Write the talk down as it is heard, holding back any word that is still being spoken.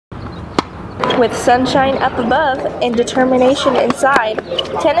With sunshine up above and determination inside,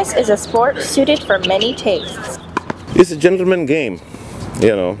 tennis is a sport suited for many tastes. It's a gentleman game,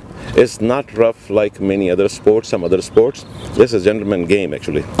 you know. It's not rough like many other sports, some other sports. This is a gentleman game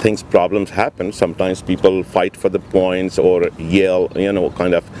actually. Problems happen. Sometimes people fight for the points or yell, you know,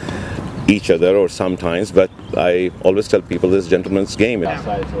 kind of each other or sometimes, but I always tell people this is a gentleman's game.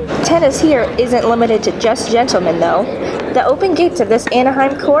 Tennis here isn't limited to just gentlemen though. The open gates of this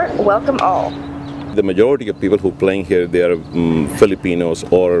Anaheim court welcome all. The majority of people who are playing here, they are Filipinos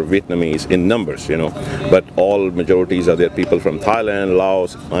or Vietnamese in numbers, you know, but all majorities are there. People from Thailand,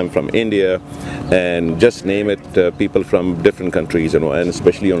 Laos, I'm from India, and just name it, people from different countries, you know, and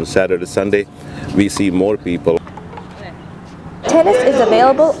especially on Saturday, Sunday, we see more people. Tennis is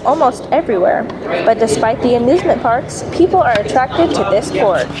available almost everywhere, but despite the amusement parks, people are attracted to this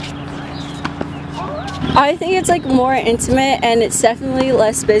court. I think it's like more intimate and it's definitely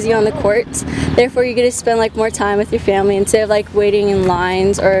less busy on the courts. Therefore you get to spend like more time with your family instead of like waiting in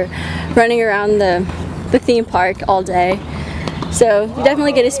lines or running around the theme park all day. So you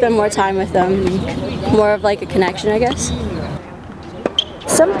definitely get to spend more time with them, more of like a connection, I guess.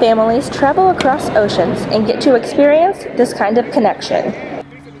 Some families travel across oceans and get to experience this kind of connection.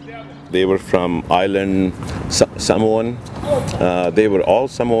 They were from island Samoan. They were all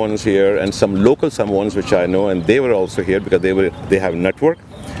Samoans here, and some local Samoans which I know, and they were also here because they have a network,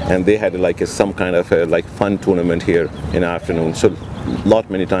 and they had like some kind of a like fun tournament here in the afternoon. So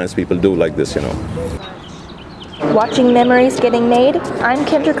many times people do like this, you know. Watching memories getting made, I'm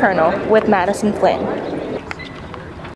Kendra Colonel with Madison Flynn.